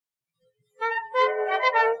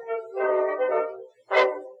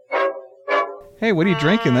Hey, what are you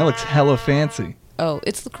drinking? That looks hella fancy. Oh,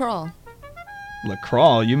 it's LaCroix.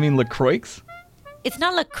 LaCroix? You mean LaCroix? It's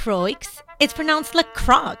not LaCroix. It's pronounced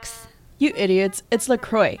LaCroix. You idiots, it's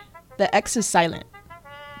LaCroix. The X is silent.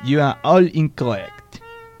 You are all incorrect.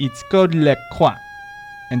 It's called LaCroix,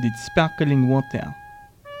 and it's sparkling water.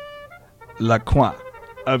 LaCroix.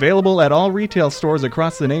 Available at all retail stores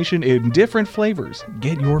across the nation in different flavors.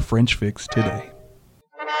 Get your French fix today.